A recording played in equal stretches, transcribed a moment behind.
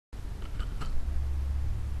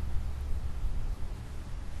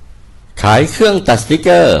ขายเครื่องตัดสติกเก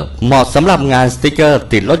อร์เหมาะสำหรับงานสติกเกอร์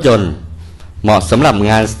ติดรถยนต์เหมาะสำหรับ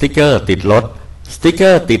งานสติกเกอร์ติดรถสติกเก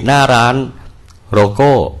อร์ติดหน้าร้านโลโ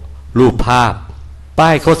ก้รูปภาพป้า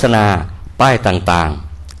ยโฆษณาป้ายต่าง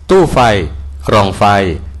ๆตู้ไฟกล่องไฟ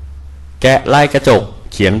แกะลายกระจก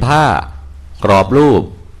เขียนผ้ากรอบรูป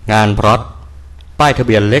งานพร็อตป้ายทะเ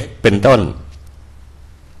บียนเล็กเป็นต้น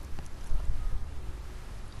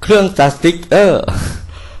เครื่องตัดสติกเ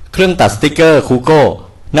กอร์คูโก้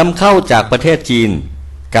นำเข้าจากประเทศจีน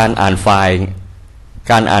การอ่านไฟ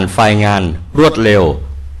ล์งานรวดเร็ว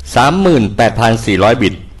 38,400 บิ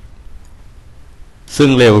ตซึ่ง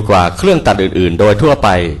เร็วกว่าเครื่องตัดอื่นๆโดยทั่วไป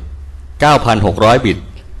 9,600 บิต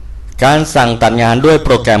การสั่งตัดงานด้วยโป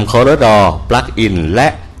รแกรม Coreldraw ปลั๊กอินและ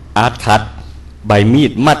HardLock ใบมี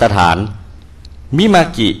ดมาตรฐาน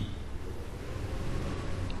MIMAKI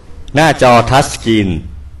หน้าจอทัชสกรีน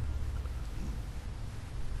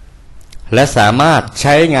และสามารถใ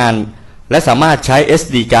ช้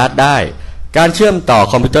SD card ได้การเชื่อมต่อ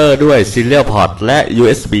คอมพิวเตอร์ด้วย Serial Port และ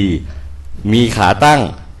USB มีขาตั้ง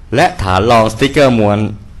และฐานรองสติกเกอร์ม้วน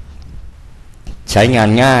ใช้งาน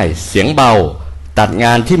ง่ายเสียงเบาตัดง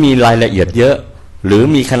านที่มีรายละเอียดเยอะหรือ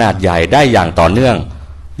มีขนาดใหญ่ได้อย่างต่อเนื่อง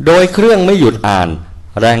โดยเครื่องไม่หยุดอ่าน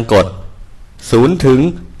แรงกด0 ถึง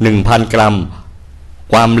 1,000 กรัม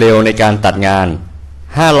ความเร็วในการตัดงาน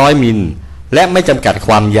500 มิลและไม่จำกัดค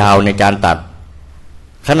วามยาวในการตัด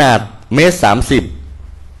ขนาด1.30 เมตร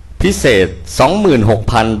พิเศษ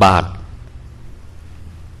 26,000 บาท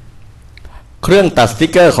เครื่องตัดสติ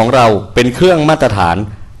กเกอร์ของเราเป็นเครื่องมาตรฐาน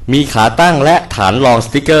มีขาตั้งและฐานรองส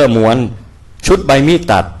ติกเกอร์ม้วนชุดใบมีด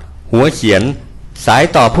ตัดหัวเขียนสาย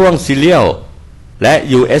ต่อพ่วงซีเรียลและ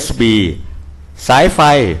USB สายไฟ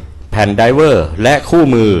แผ่นไดเวอร์และคู่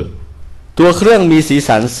มือตัวเครื่องมีสี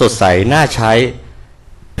สันสดใสน่าใช้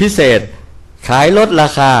พิเศษขายลดรา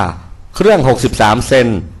คาเครื่อง63 เซน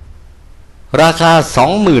ราคา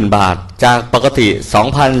 20,000 บาทจากปกติ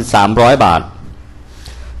 2,300 บาท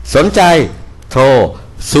สนใจโทร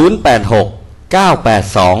 086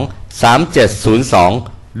 982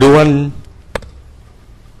 3702 ด่วน